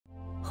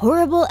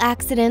horrible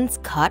accidents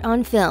caught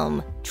on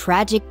film,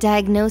 tragic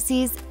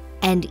diagnoses,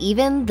 and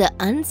even the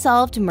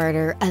unsolved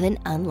murder of an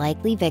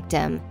unlikely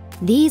victim.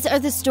 These are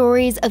the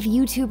stories of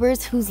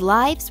YouTubers whose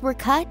lives were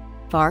cut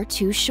far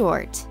too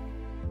short.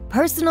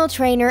 Personal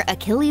trainer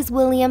Achilles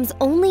Williams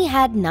only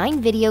had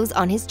 9 videos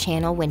on his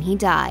channel when he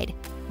died,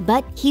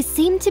 but he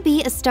seemed to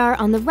be a star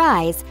on the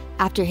rise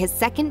after his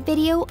second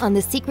video on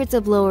the secrets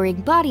of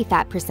lowering body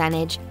fat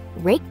percentage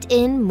raked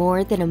in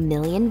more than 1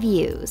 million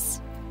views.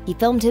 He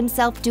filmed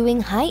himself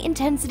doing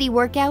high-intensity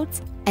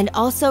workouts and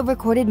also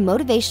recorded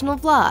motivational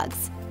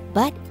vlogs,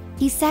 but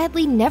he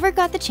sadly never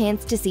got the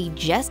chance to see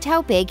just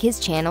how big his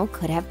channel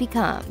could have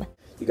become.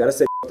 You gotta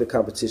say the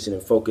competition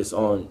and focus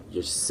on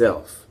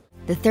yourself.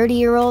 The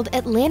 30-year-old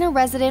Atlanta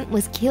resident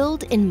was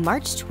killed in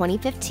March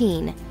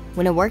 2015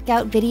 when a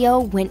workout video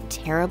went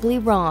terribly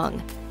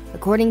wrong.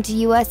 According to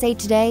USA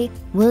Today,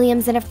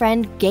 Williams and a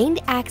friend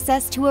gained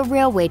access to a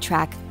railway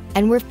track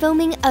and were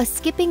filming a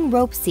skipping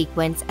rope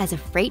sequence as a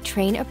freight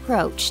train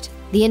approached.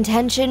 The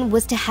intention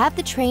was to have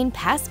the train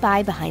pass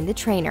by behind the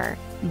trainer,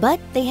 but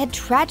they had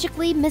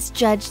tragically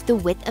misjudged the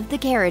width of the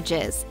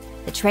carriages.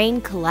 The train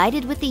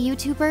collided with the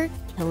YouTuber,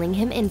 killing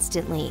him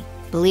instantly.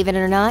 Believe it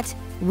or not,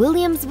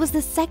 Williams was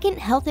the second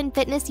health and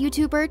fitness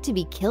YouTuber to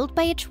be killed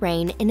by a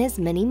train in as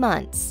many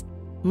months.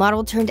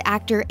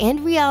 Model-turned-actor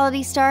and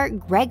reality star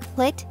Greg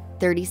Plitt,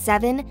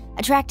 37,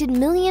 attracted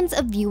millions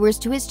of viewers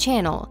to his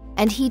channel,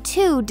 and he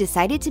too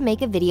decided to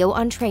make a video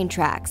on train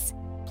tracks.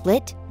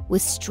 Plitt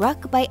was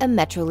struck by a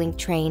Metrolink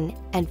train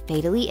and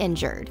fatally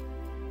injured.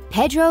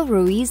 Pedro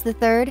Ruiz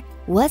III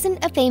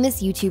wasn't a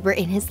famous YouTuber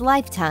in his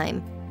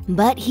lifetime,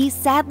 but he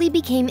sadly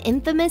became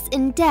infamous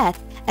in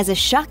death as a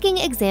shocking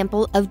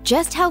example of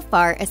just how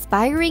far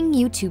aspiring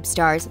YouTube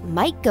stars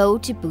might go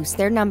to boost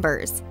their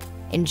numbers.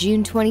 In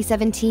June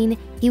 2017,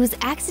 he was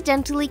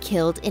accidentally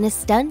killed in a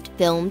stunt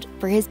filmed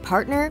for his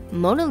partner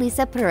Mona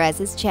Lisa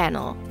Perez's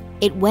channel.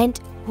 It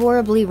went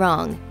horribly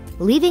wrong,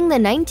 leaving the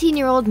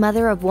 19-year-old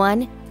mother of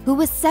one, who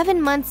was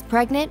 7 months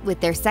pregnant with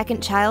their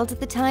second child at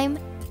the time,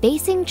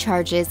 facing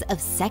charges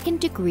of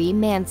second-degree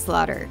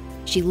manslaughter.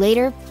 She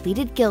later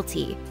pleaded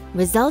guilty,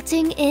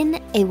 resulting in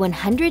a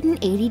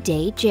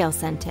 180-day jail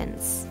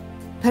sentence.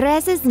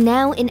 Perez's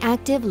now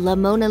inactive La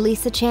Mona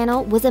Lisa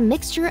channel was a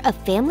mixture of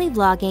family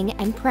vlogging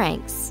and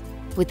pranks,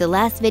 with the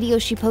last video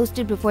she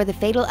posted before the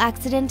fatal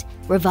accident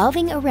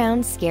revolving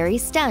around scary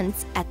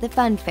stunts at the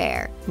fun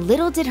fair.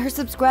 Little did her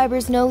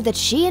subscribers know that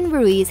she and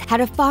Ruiz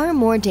had a far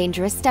more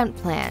dangerous stunt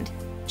planned.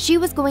 She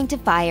was going to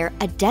fire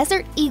a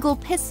Desert Eagle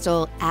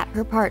pistol at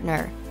her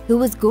partner, who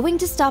was going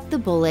to stop the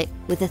bullet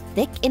with a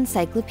thick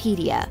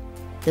encyclopedia.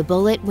 The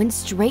bullet went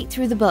straight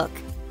through the book,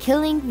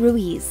 killing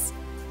Ruiz.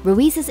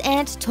 Ruiz's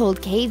aunt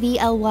told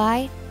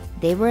KVLY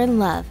they were in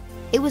love.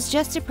 It was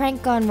just a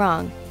prank gone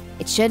wrong.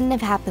 It shouldn't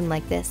have happened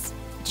like this.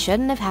 It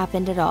shouldn't have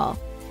happened at all.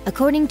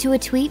 According to a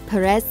tweet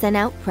Perez sent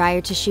out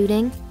prior to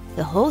shooting,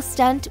 the whole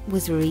stunt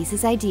was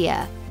Ruiz's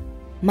idea.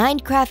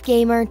 Minecraft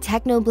gamer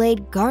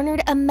Technoblade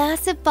garnered a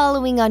massive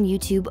following on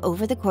YouTube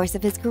over the course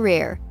of his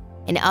career.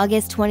 In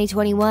August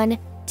 2021,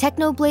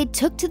 Technoblade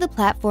took to the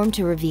platform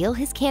to reveal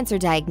his cancer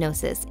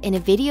diagnosis in a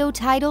video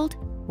titled,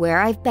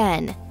 "Where I've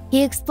Been."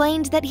 He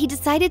explained that he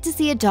decided to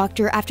see a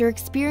doctor after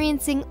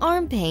experiencing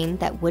arm pain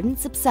that wouldn't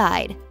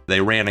subside.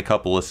 They ran a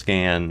couple of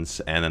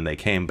scans and then they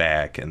came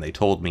back and they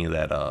told me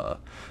that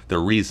the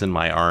reason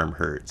my arm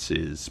hurts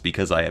is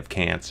because I have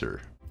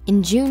cancer.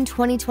 In June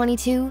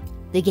 2022,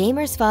 the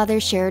gamer's father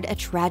shared a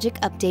tragic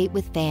update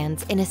with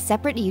fans in a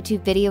separate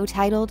YouTube video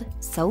titled,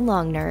 "So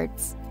Long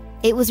Nerds."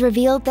 It was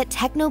revealed that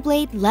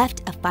Technoblade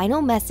left a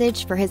final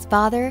message for his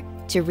father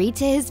to read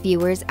to his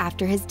viewers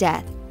after his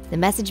death. The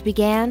message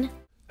began,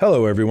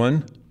 "Hello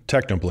everyone,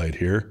 Technoblade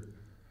here.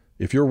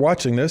 If you're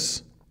watching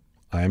this,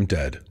 I am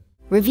dead."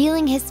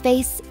 Revealing his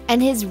face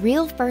and his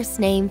real first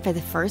name for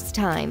the first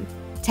time.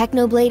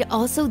 Technoblade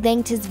also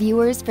thanked his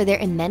viewers for their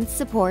immense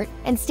support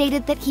and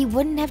stated that he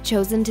wouldn't have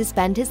chosen to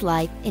spend his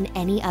life in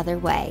any other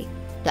way.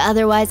 The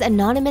otherwise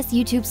anonymous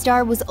YouTube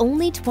star was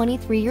only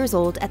 23 years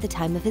old at the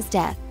time of his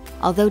death.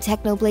 Although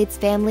Technoblade's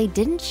family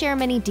didn't share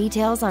many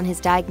details on his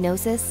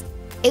diagnosis,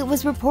 it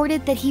was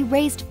reported that he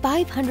raised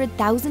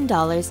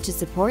 $500,000 to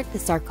support the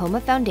Sarcoma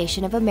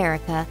Foundation of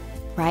America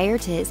prior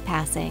to his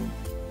passing.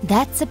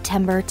 That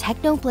September,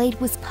 Technoblade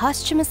was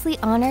posthumously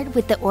honored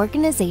with the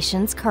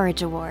organization's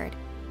Courage Award.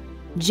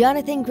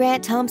 Jonathan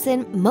Grant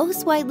Thompson,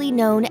 most widely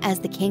known as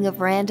the King of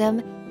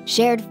Random,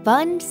 shared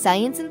fun,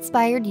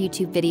 science-inspired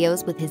YouTube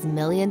videos with his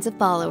millions of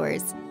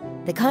followers.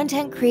 The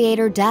content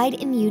creator died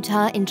in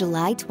Utah in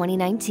July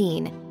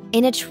 2019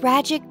 in a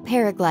tragic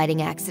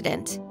paragliding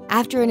accident.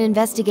 After an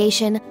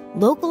investigation,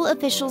 local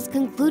officials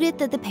concluded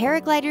that the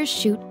paraglider's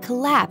chute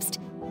collapsed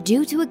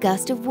due to a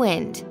gust of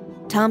wind.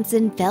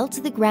 Thompson fell to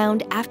the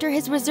ground after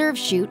his reserve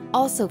chute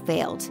also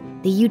failed.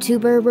 The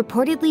YouTuber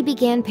reportedly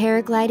began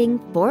paragliding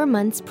 4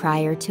 months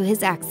prior to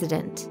his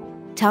accident.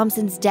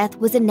 Thompson's death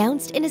was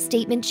announced in a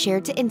statement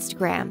shared to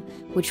Instagram,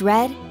 which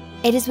read,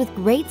 "It is with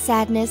great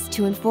sadness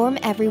to inform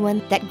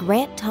everyone that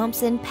Grant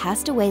Thompson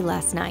passed away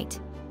last night.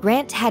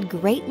 Grant had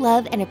great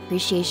love and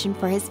appreciation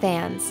for his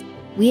fans.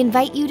 We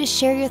invite you to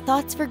share your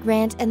thoughts for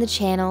Grant and the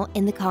channel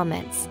in the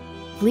comments.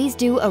 Please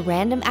do a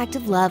random act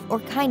of love or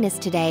kindness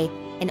today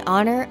in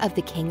honor of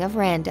the King of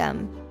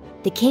Random.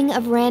 The King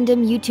of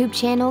Random YouTube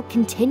channel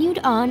continued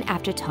on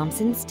after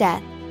Thompson's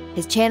death.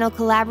 His channel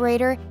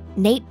collaborator,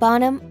 Nate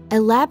Bonham,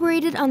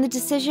 elaborated on the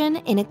decision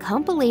in a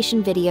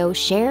compilation video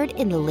shared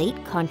in the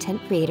late content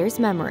creator's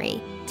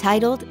memory,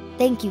 titled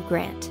 "Thank You,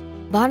 Grant."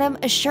 Bonham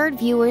assured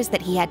viewers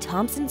that he had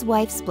Thompson's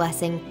wife's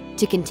blessing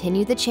to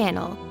continue the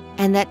channel,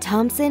 and that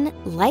Thompson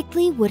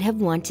likely would have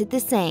wanted the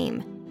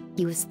same.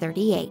 He was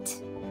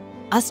 38.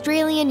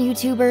 Australian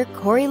YouTuber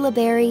Corey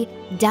LeBarry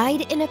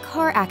died in a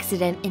car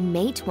accident in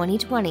May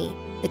 2020.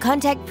 The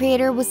content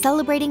creator was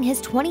celebrating his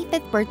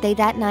 25th birthday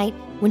that night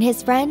when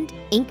his friend,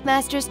 Ink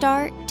Master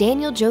star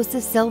Daniel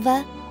Joseph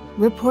Silva,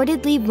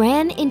 reportedly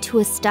ran into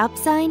a stop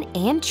sign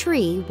and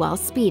tree while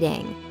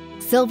speeding.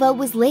 Silva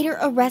was later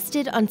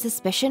arrested on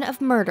suspicion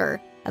of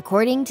murder,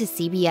 according to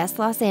CBS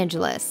Los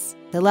Angeles.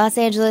 The Los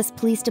Angeles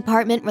Police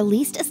Department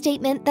released a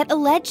statement that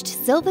alleged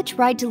Silva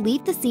tried to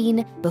leave the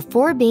scene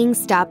before being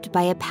stopped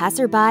by a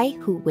passerby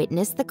who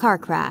witnessed the car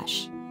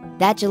crash.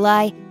 That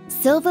July,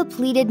 Silva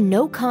pleaded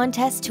no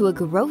contest to a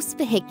gross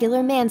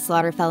vehicular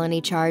manslaughter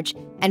felony charge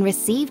and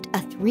received a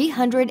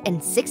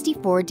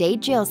 364-day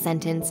jail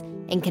sentence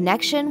in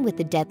connection with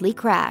the deadly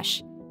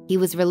crash. He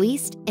was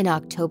released in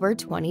October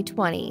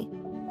 2020.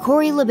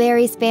 Corey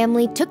LeBarry's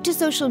family took to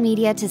social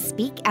media to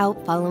speak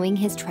out following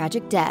his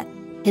tragic death.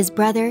 His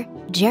brother,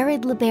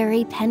 Jared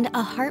LeBarry, penned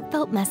a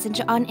heartfelt message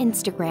on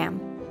Instagram,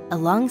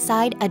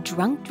 alongside a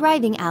drunk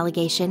driving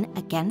allegation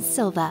against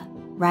Silva,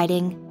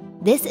 writing,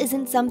 "This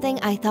isn't something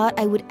I thought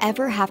I would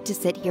ever have to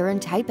sit here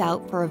and type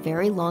out for a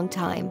very long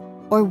time,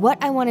 or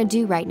what I want to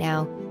do right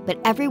now, but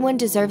everyone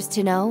deserves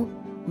to know,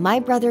 my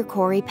brother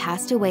Corey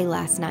passed away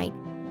last night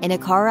in a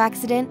car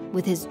accident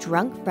with his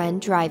drunk friend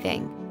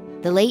driving."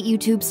 The late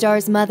YouTube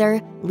star's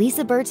mother,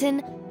 Lisa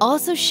Burton,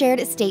 also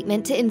shared a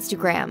statement to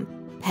Instagram,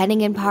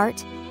 penning in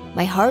part,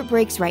 "My heart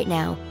breaks right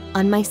now.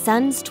 On my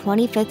son's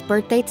 25th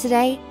birthday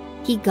today,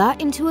 he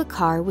got into a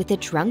car with a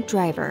drunk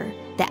driver.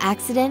 The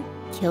accident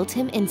killed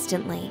him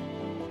instantly."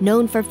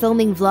 Known for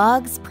filming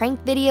vlogs,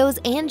 prank videos,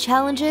 and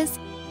challenges,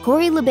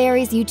 Corey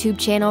LeBarry's YouTube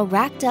channel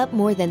racked up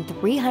more than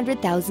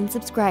 300,000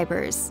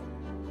 subscribers.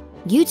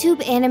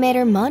 YouTube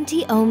animator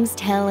Monty Oum's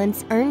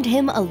talents earned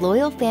him a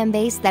loyal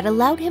fanbase that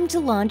allowed him to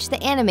launch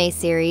the anime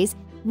series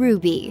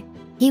RWBY.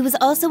 He was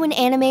also an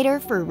animator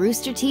for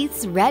Rooster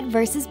Teeth's Red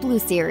vs. Blue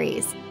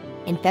series.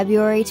 In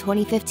February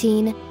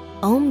 2015,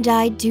 Oum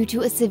died due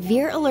to a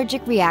severe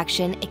allergic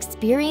reaction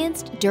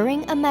experienced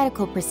during a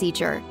medical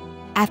procedure,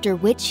 after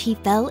which he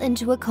fell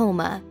into a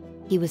coma.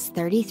 He was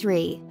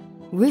 33.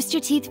 Rooster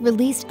Teeth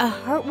released a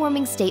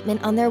heartwarming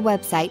statement on their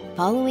website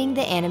following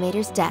the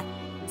animator's death,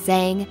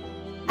 saying,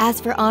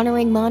 "As for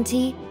honoring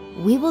Monty,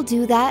 we will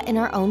do that in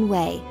our own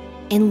way.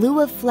 In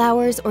lieu of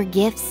flowers or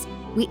gifts,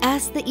 we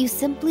ask that you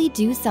simply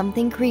do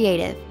something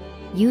creative.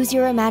 Use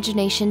your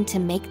imagination to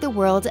make the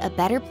world a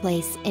better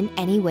place in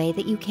any way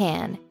that you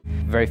can."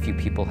 Very few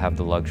people have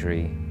the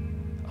luxury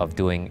of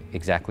doing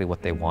exactly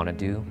what they want to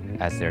do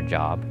as their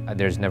job.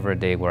 There's never a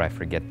day where I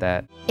forget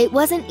that. It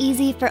wasn't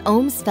easy for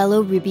Oum's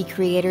fellow RWBY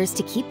creators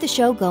to keep the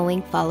show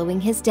going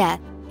following his death.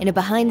 In a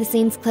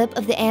behind-the-scenes clip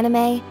of the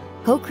anime,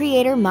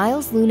 co-creator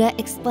Miles Luna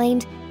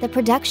explained that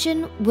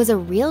production was a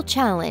real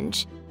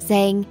challenge,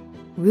 saying,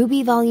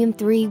 "RWBY Volume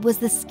 3 was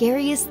the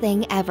scariest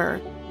thing ever.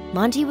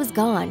 Monty was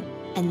gone,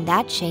 and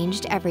that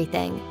changed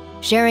everything."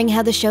 Sharing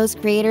how the show's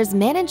creators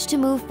managed to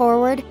move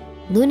forward,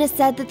 Luna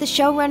said that the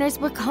showrunners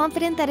were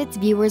confident that its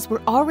viewers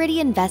were already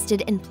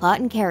invested in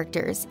plot and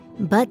characters,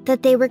 but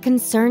that they were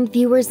concerned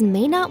viewers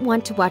may not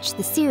want to watch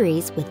the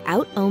series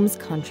without Oum's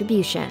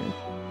contribution.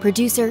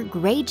 Producer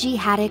Gray G.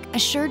 Haddock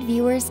assured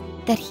viewers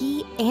that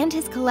he and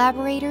his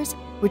collaborators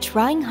were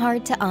trying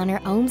hard to honor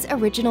Oum's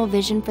original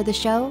vision for the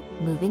show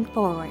moving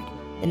forward.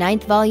 The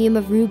 9th volume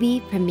of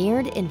RWBY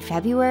premiered in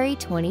February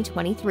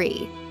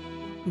 2023.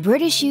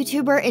 British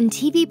YouTuber and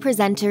TV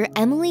presenter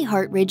Emily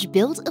Hartridge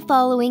built a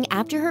following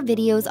after her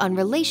videos on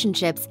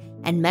relationships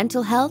and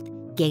mental health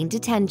gained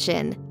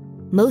attention.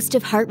 Most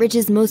of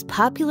Hartridge's most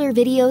popular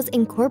videos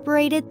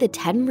incorporated the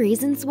 10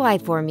 Reasons Why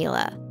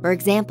formula. For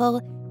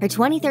example, her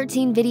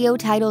 2013 video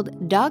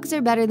titled "Dogs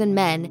Are Better Than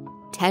Men,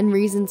 10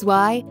 Reasons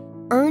Why"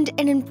 earned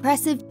an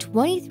impressive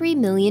 23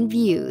 million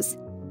views.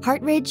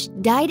 Hartridge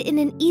died in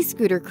an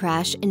e-scooter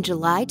crash in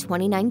July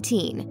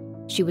 2019.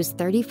 She was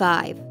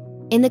 35.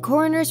 In the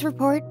coroner's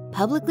report,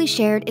 publicly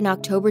shared in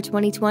October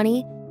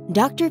 2020,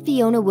 Dr.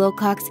 Fiona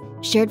Wilcox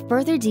shared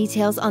further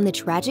details on the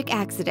tragic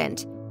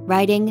accident,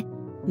 writing,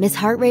 "Ms.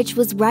 Hartridge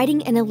was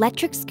riding an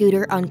electric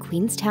scooter on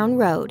Queenstown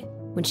Road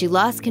when she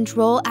lost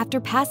control after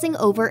passing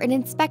over an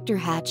inspector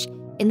hatch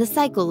in the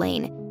cycle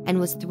lane and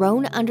was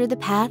thrown under the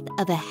path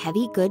of a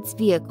heavy goods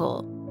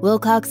vehicle."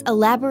 Wilcox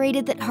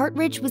elaborated that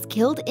Hartridge was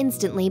killed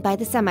instantly by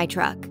the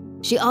semi-truck.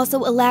 She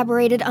also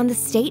elaborated on the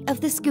state of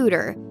the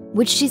scooter,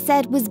 which she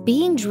said was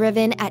being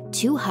driven at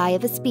too high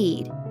of a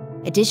speed.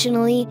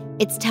 Additionally,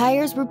 its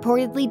tires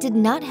reportedly did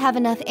not have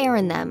enough air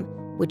in them,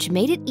 which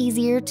made it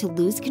easier to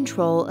lose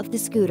control of the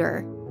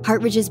scooter.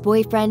 Hartridge's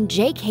boyfriend,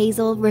 Jake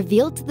Hazel,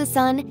 revealed to The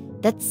Sun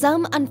that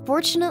some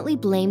unfortunately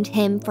blamed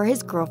him for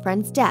his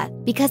girlfriend's death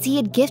because he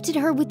had gifted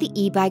her with the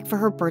e-bike for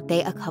her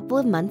birthday a couple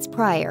of months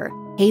prior.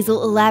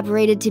 Hazel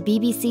elaborated to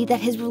BBC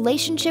that his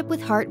relationship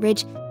with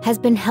Hartridge has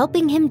been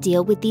helping him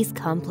deal with these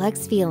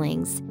complex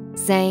feelings,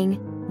 saying,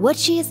 "What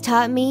she has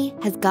taught me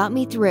has got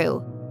me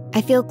through.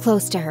 I feel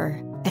close to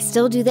her. I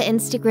still do the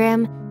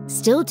Instagram,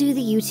 still do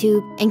the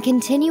YouTube, and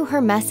continue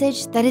her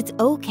message that it's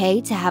okay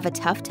to have a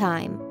tough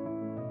time."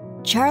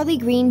 Charlie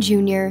Green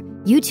Jr.,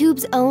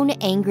 YouTube's own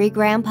angry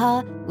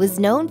grandpa, was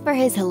known for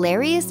his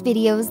hilarious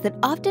videos that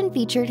often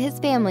featured his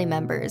family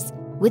members.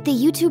 With the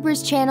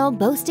YouTuber's channel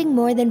boasting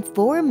more than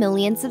 4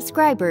 million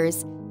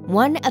subscribers,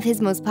 one of his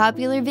most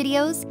popular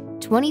videos,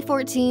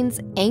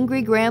 2014's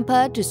Angry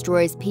Grandpa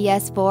Destroys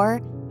PS4,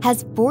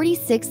 has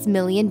 46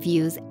 million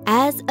views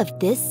as of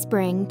this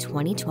spring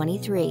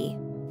 2023.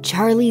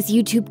 Charlie's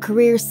YouTube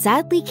career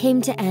sadly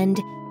came to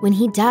end when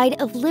he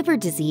died of liver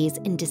disease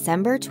in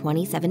December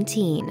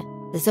 2017.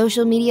 The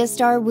social media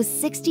star was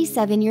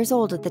 67 years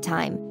old at the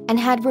time and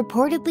had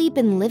reportedly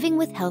been living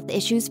with health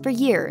issues for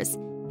years,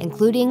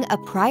 including a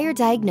prior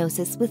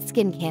diagnosis with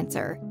skin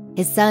cancer.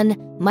 His son,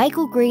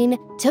 Michael Green,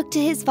 took to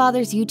his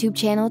father's YouTube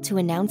channel to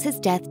announce his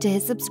death to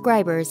his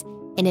subscribers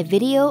in a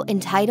video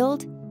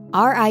entitled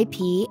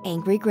R.I.P.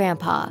 Angry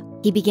Grandpa.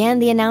 He began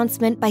the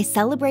announcement by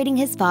celebrating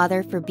his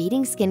father for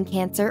beating skin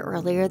cancer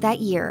earlier that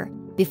year,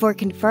 before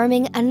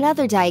confirming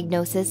another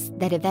diagnosis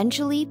that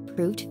eventually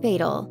proved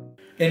fatal.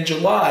 In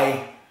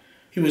July,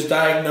 he was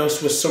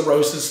diagnosed with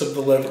cirrhosis of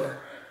the liver,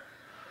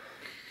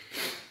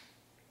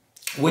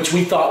 which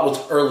we thought was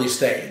early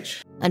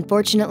stage.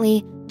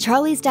 Unfortunately,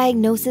 Charlie's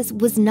diagnosis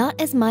was not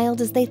as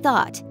mild as they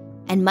thought,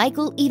 and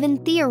Michael even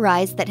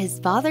theorized that his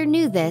father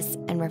knew this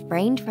and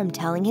refrained from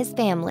telling his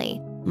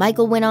family.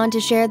 Michael went on to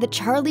share that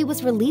Charlie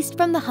was released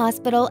from the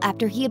hospital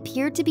after he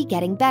appeared to be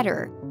getting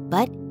better,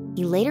 but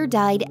he later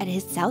died at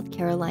his South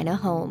Carolina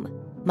home.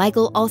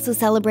 Michael also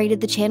celebrated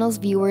the channel's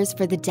viewers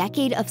for the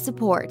decade of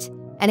support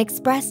and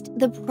expressed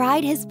the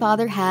pride his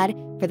father had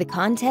for the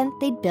content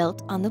they'd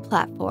built on the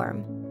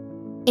platform.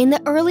 In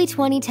the early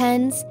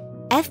 2010s,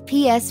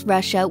 FPS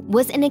Russia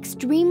was an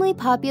extremely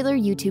popular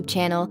YouTube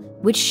channel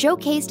which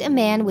showcased a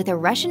man with a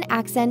Russian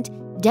accent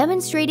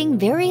demonstrating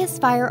various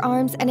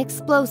firearms and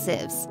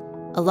explosives.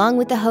 Along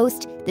with the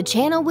host, the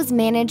channel was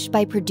managed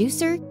by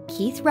producer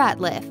Keith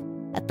Ratliff,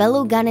 a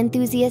fellow gun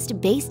enthusiast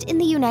based in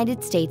the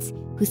United States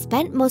who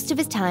spent most of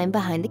his time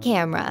behind the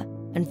camera.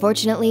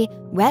 Unfortunately,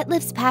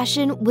 Ratliff's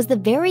passion was the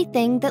very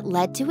thing that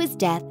led to his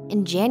death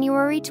in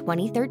January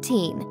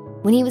 2013,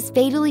 when he was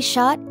fatally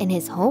shot in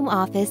his home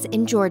office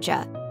in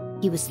Georgia.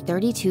 He was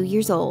 32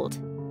 years old.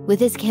 With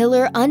his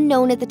killer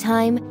unknown at the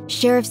time,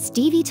 Sheriff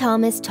Stevie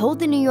Thomas told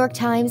the New York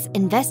Times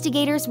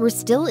investigators were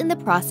still in the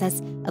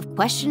process of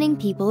questioning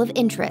people of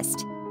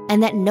interest,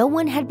 and that no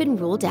one had been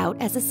ruled out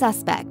as a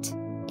suspect.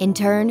 In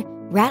turn,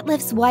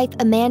 Ratliff's wife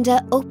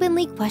Amanda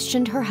openly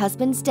questioned her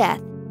husband's death,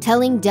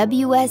 telling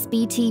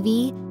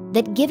WSB-TV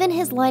that given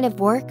his line of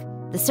work,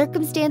 the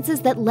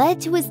circumstances that led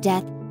to his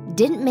death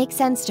didn't make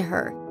sense to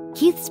her.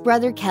 Keith's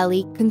brother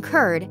Kelly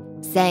concurred,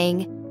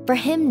 saying, "For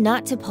him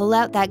not to pull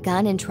out that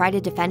gun and try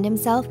to defend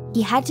himself,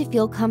 he had to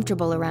feel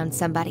comfortable around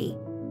somebody.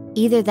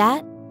 Either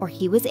that or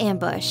he was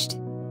ambushed."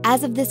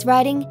 As of this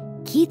writing,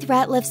 Keith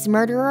Ratliff's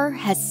murderer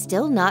has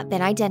still not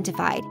been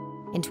identified.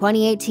 In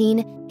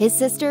 2018, his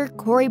sister,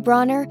 Corey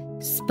Bronner,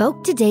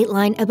 spoke to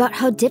Dateline about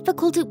how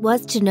difficult it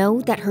was to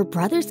know that her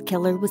brother's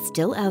killer was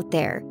still out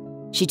there.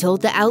 She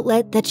told the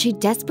outlet that she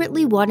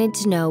desperately wanted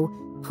to know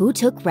who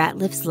took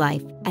Ratliff's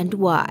life and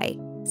why,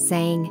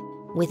 saying,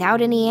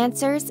 "Without any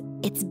answers,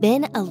 it's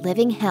been a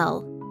living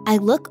hell. I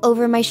look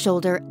over my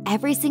shoulder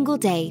every single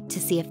day to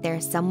see if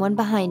there's someone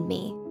behind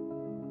me."